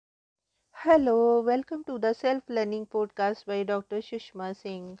Hello, welcome to the Self Learning Podcast by Dr. Sushma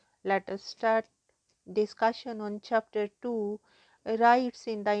Singh. Let us start discussion on Chapter 2 Rights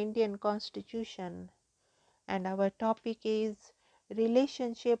in the Indian Constitution. And our topic is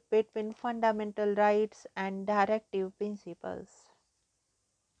Relationship between Fundamental Rights and Directive Principles.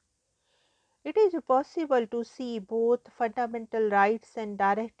 It is possible to see both fundamental rights and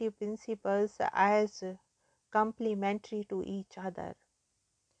directive principles as complementary to each other.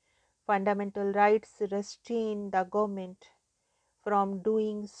 Fundamental rights restrain the government from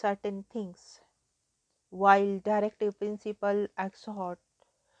doing certain things, while directive principle exhort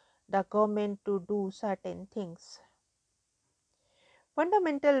the government to do certain things.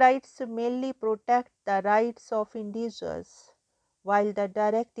 Fundamental rights mainly protect the rights of individuals, while the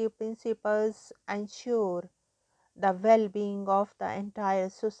directive principles ensure the well-being of the entire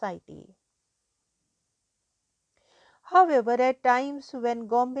society. However, at times when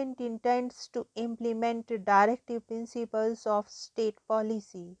government intends to implement directive principles of state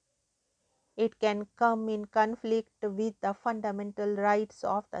policy, it can come in conflict with the fundamental rights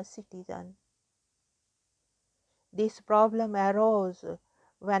of the citizen. This problem arose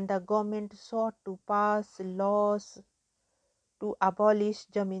when the government sought to pass laws to abolish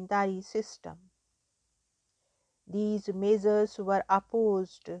zamindari system. These measures were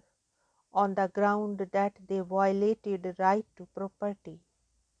opposed on the ground that they violated right to property.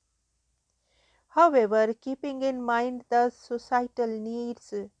 However, keeping in mind the societal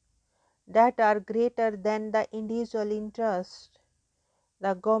needs that are greater than the individual interest,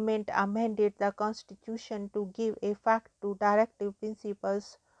 the government amended the constitution to give effect to directive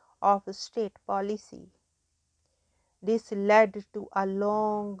principles of state policy. This led to a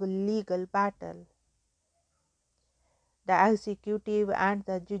long legal battle. The executive and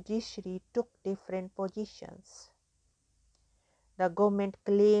the judiciary took different positions. The government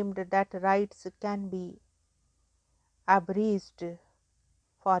claimed that rights can be abridged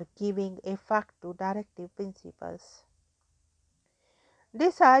for giving effect to directive principles.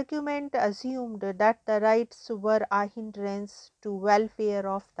 This argument assumed that the rights were a hindrance to welfare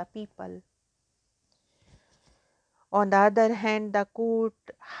of the people. On the other hand, the court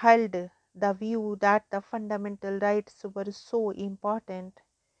held the view that the fundamental rights were so important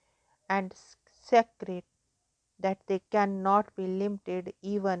and sacred that they cannot be limited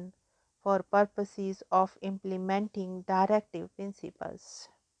even for purposes of implementing directive principles.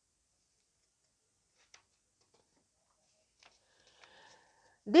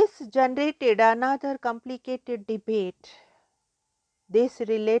 This generated another complicated debate. This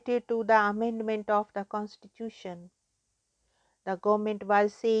related to the amendment of the constitution. The government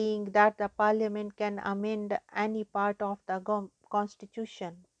was saying that the parliament can amend any part of the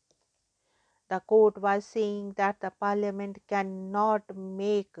constitution. The court was saying that the parliament cannot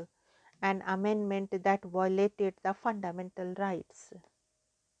make an amendment that violated the fundamental rights.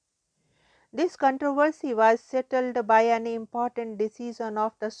 This controversy was settled by an important decision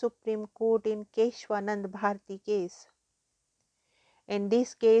of the Supreme Court in Keshwanand Bharti case. In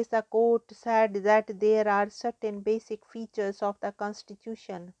this case, the court said that there are certain basic features of the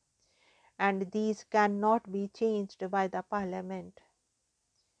constitution and these cannot be changed by the parliament.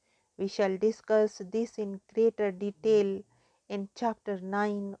 We shall discuss this in greater detail in chapter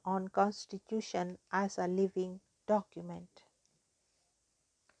 9 on Constitution as a living document.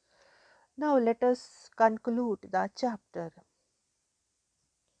 Now let us conclude the chapter.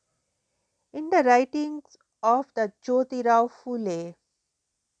 In the writings of the Jyotirao Phule,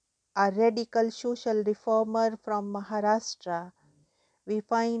 a radical social reformer from Maharashtra, we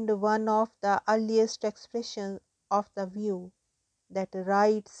find one of the earliest expressions of the view that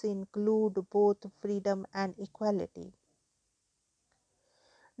rights include both freedom and equality.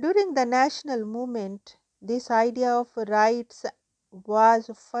 During the national movement, this idea of rights was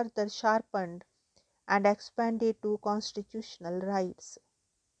further sharpened and expanded to constitutional rights.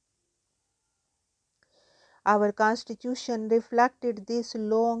 Our constitution reflected this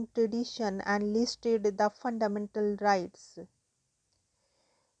long tradition and listed the fundamental rights.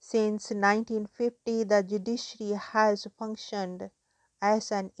 Since 1950, the judiciary has functioned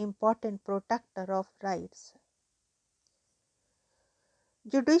as an important protector of rights.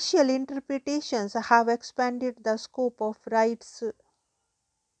 Judicial interpretations have expanded the scope of rights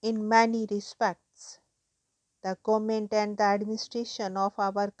in many respects. The government and the administration of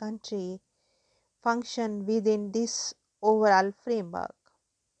our country function within this overall framework.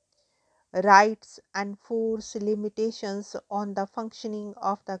 Rights enforce limitations on the functioning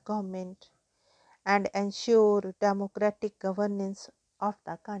of the government and ensure democratic governance of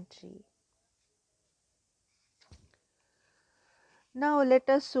the country. Now let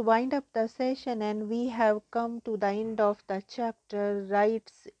us wind up the session, and we have come to the end of the chapter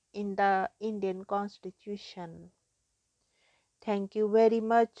Rights in the Indian Constitution. Thank you very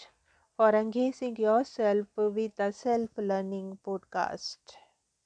much for engaging yourself with the Self Learning podcast.